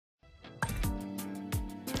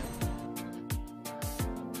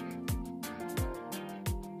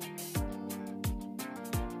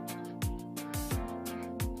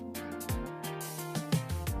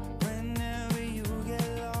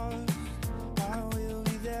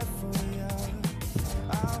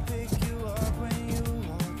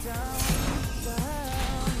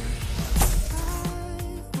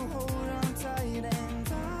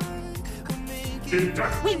In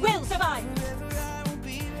death. We will survive!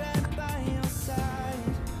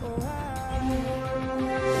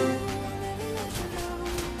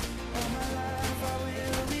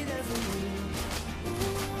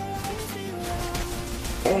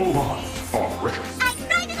 All on record. I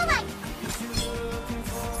ride in the light!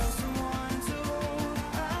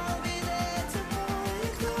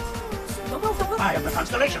 I am the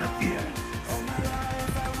constellation of fear.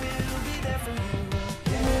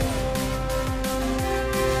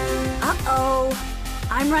 Uh-oh.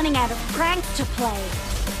 I'm running out of pranks to play.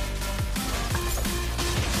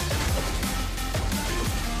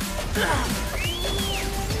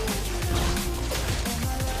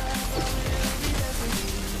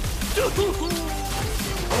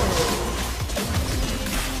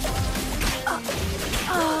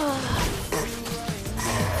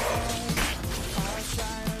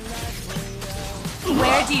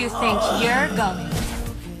 Where do you think you're going?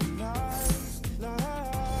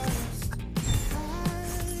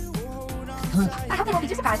 I hope they won't be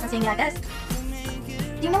too surprised from seeing me like this.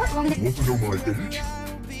 Do you know what's wrong with it? Want to know my age?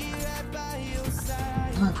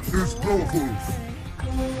 It is powerful.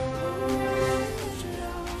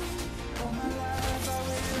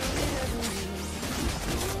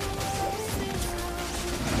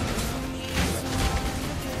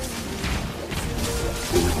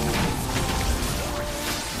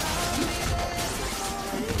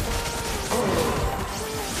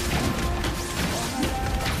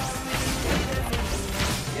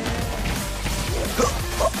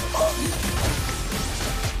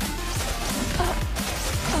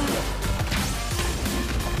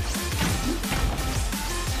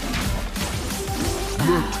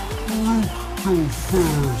 Go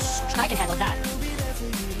first. I can handle that.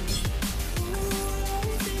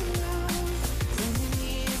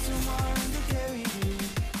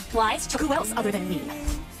 Wise to who else other than me?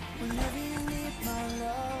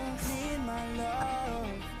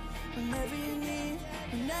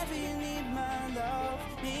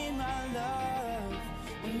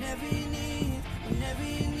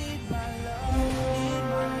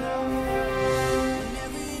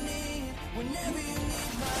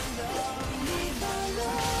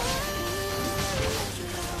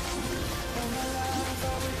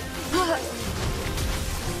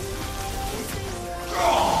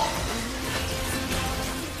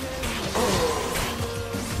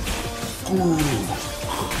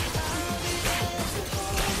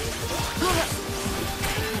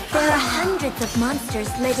 There are hundreds of monsters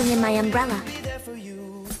living in my umbrella.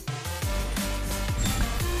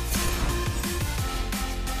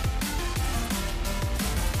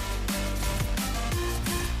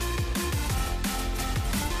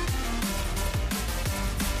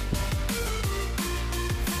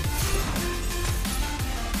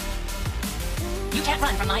 You can't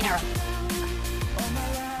run from my arrow.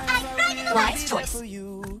 I ride in the light! Wise choice.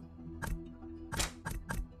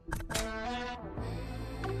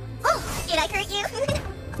 Oh, did I hurt you?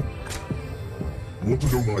 Want to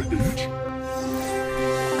know my age?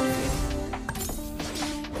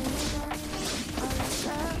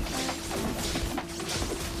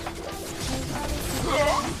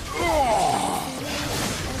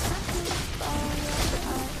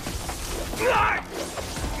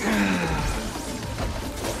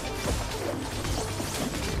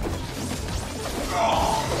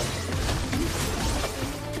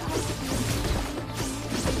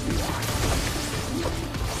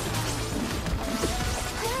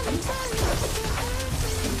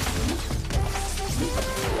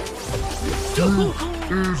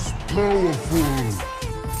 Is powerful.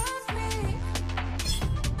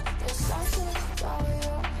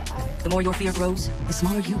 The more your fear grows, the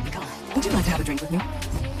smaller you become. Would you like to have a drink with me?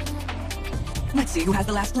 Let's see who has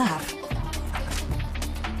the last laugh.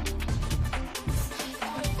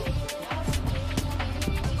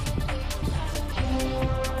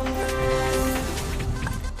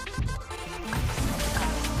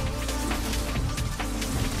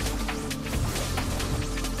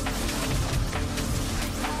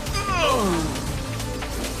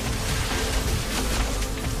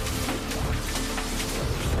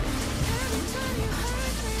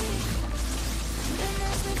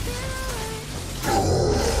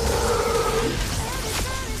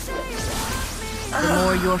 The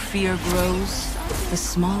more your fear grows, the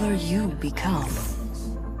smaller you become.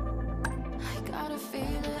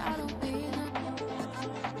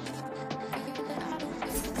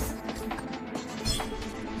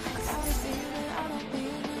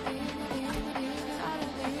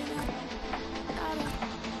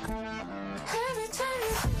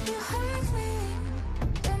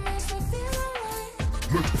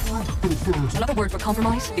 Another word for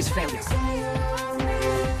compromise is failure.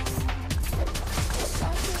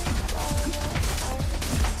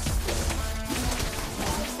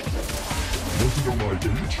 my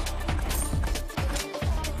age?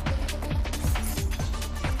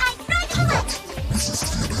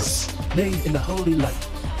 Made in the holy light.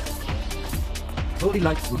 Holy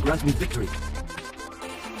light will grant me victory.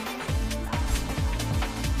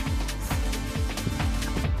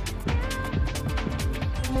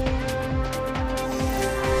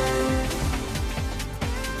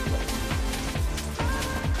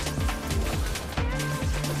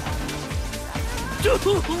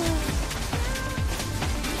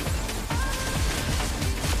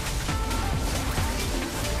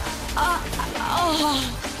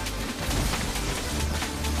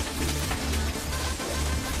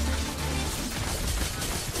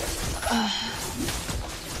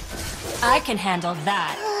 I can handle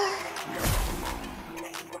that.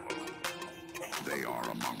 They are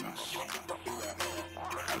among us.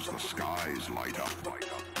 As the skies light up,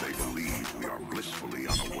 they believe we are blissfully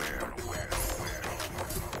unaware.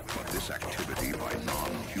 But this activity by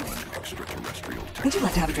non-human extraterrestrial Would you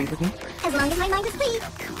like to have a drink with me? As long as my mind is free.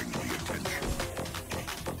 capturing the attention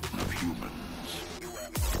of humans.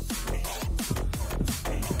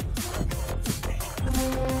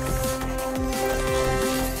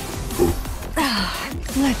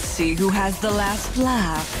 Let's see who has the last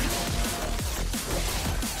laugh.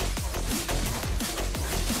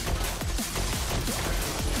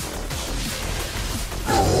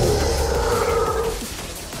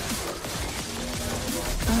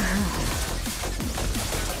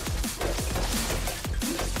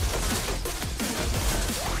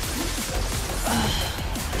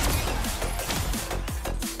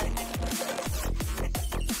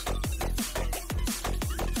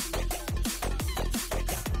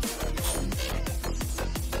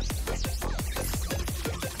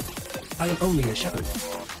 I am only a shepherd.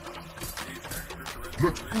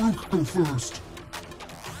 Let Groot go first.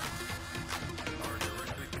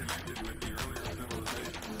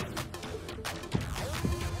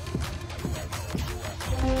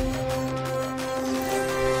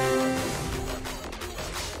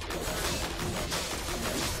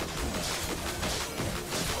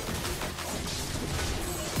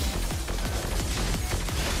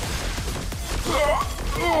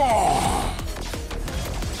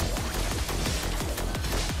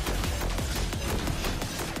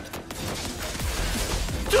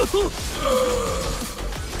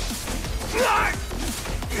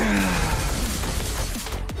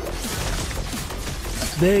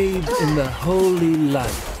 Bathed in the holy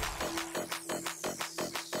light.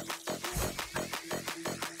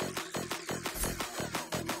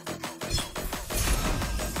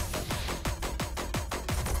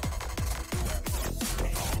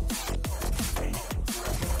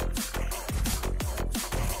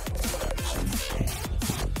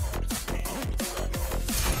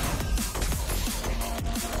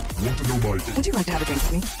 Want to know my age? Would you like to have a drink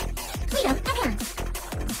with me? Freedom at hand.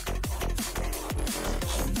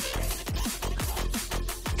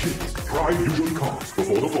 Kids, pride usually comes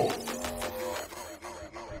before the fall.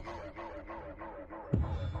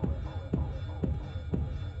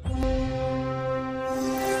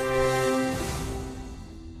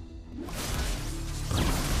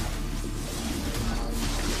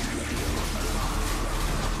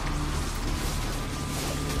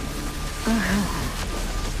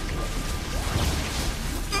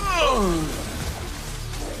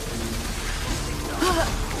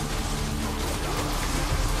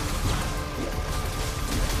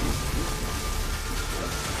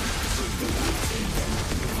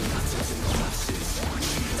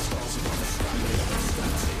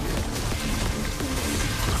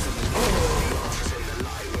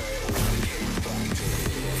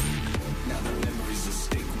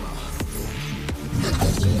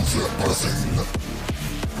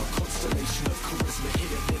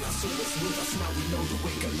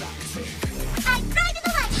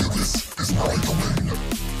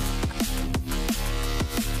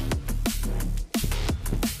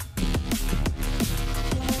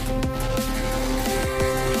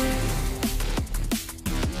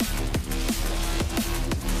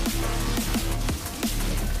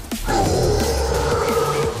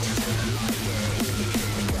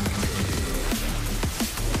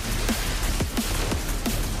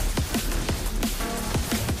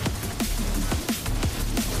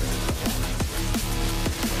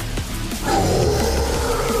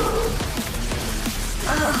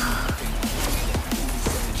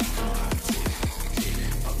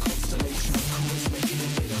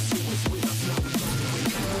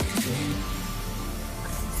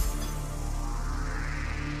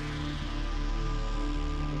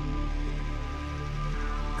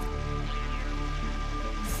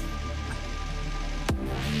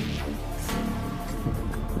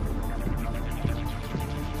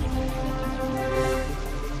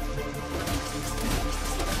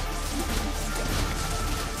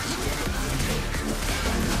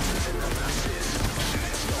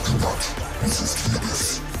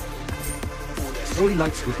 Holy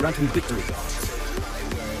lights will grant me victory.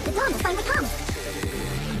 The dawn will finally come.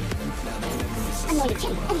 Anoint a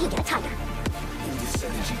king, and you get a tiger.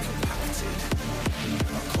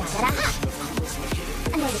 Ta-da-ha!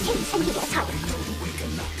 Anoint a king, and you get a tiger.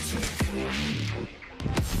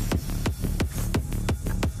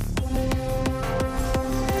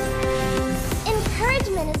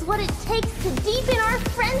 Encouragement is what it takes to deepen our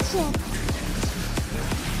friendship.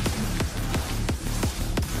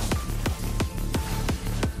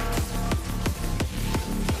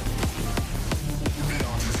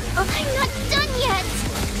 I'm not done yet!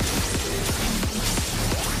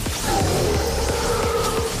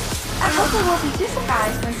 I hope you won't be too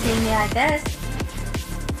surprised when seeing me like this.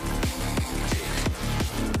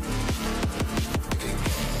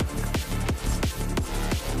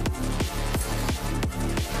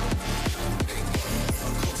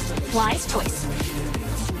 Wise choice.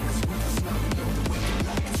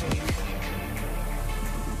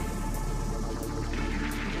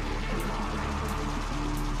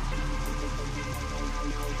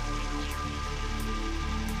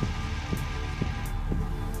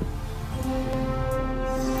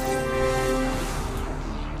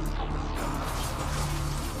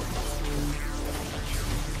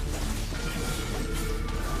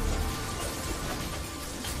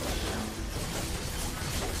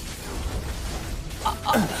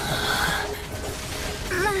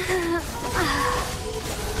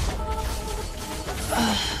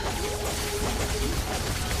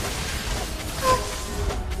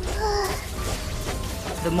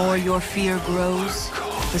 The more your fear grows,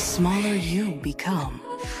 the smaller you become.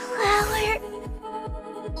 Flower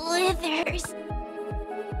withers.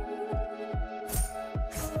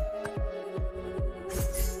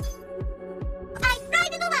 I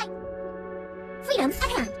ride in the light. Freedom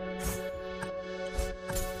at hand.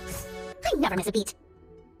 I never miss a beat.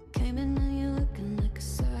 Came in and you're looking like a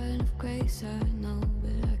sign of grace. I know,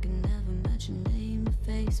 but I can never match your name or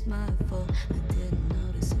face. My fault, I didn't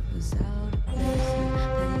notice it was out of place.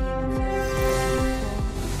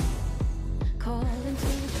 Calling to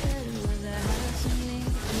the better where the house and me.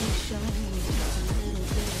 Please show me just a little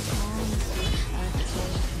bit of honesty. I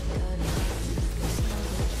thought I got it.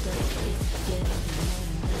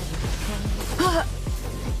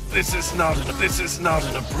 This is not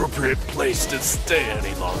an appropriate place to stay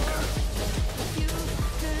any longer.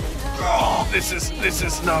 This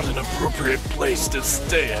is not an appropriate place to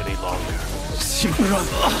stay any longer.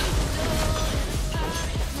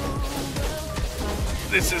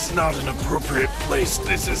 This is not an appropriate place.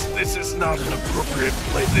 This is not an appropriate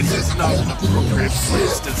place. This is not an appropriate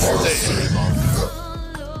place to stay any longer.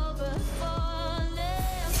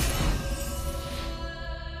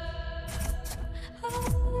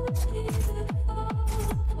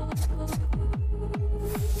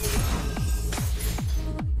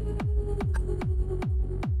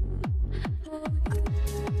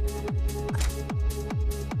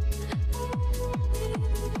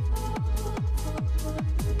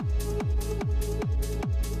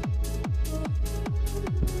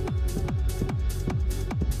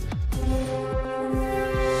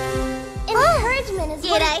 Encouragement is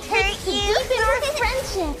what it takes to deepen our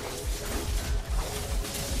friendship.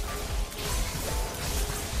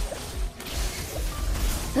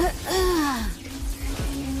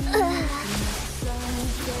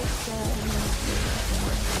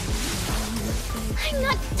 I'm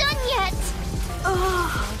not done yet.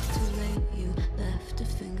 Too late, you left a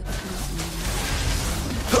fingerprint.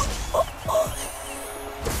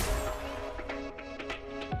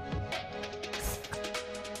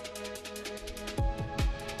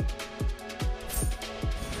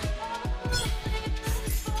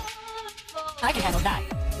 I can handle that.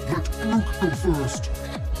 Let Luke go first.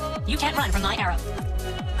 You can't run from my arrow.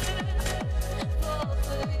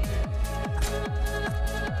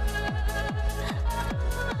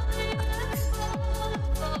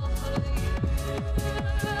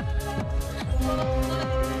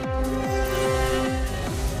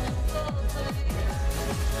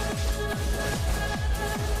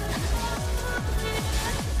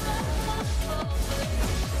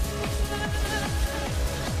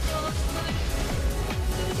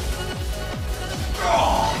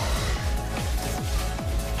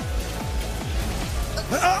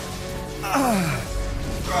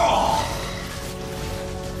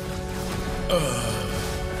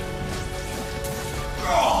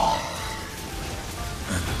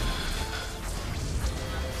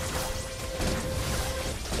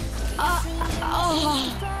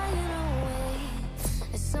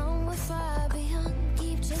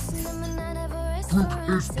 Luke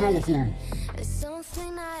is powerful.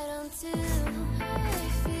 tonight on two. I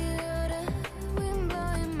feel the wind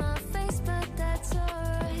blowing my face, but that's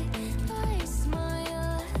alright. I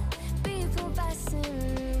smile at people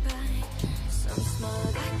passing by. Some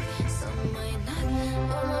smile back, some might not.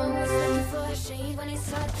 I'm always looking for a shade when it's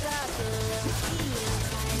hot, dark, and I'm feeling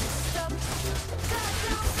kind of stuck. That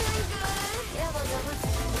don't feel good. Yeah, but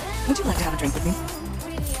I'm Would you like to have a drink with me?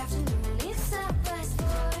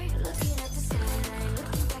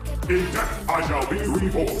 In death, I shall be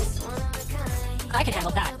reinforced. I can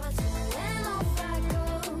handle that.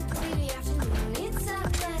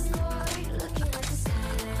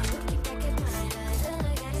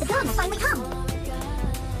 The dawn has finally come.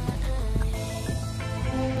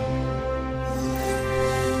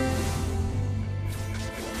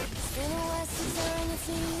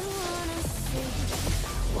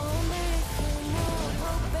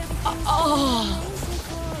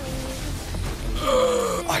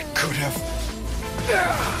 I could have.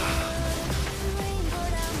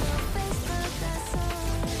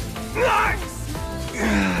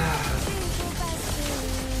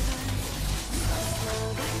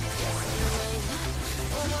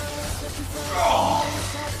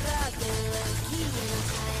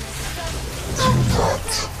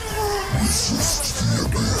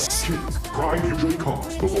 Kids, pride usually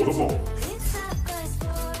comes before the fall.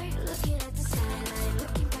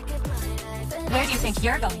 Where do you think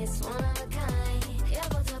you're going?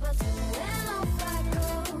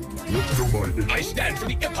 I stand for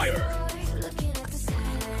the Empire!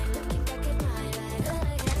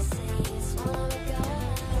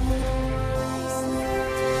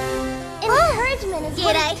 Encouragement is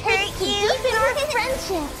what it takes to deepen our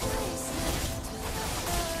friendship.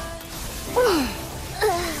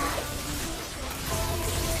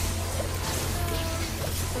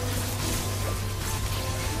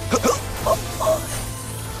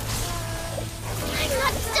 I'm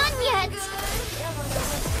not done yet.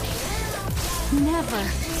 Never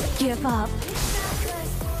give up.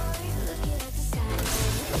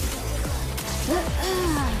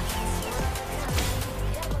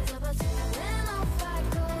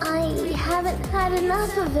 I haven't had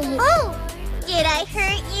enough of it. Oh! Did I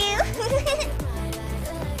hurt you?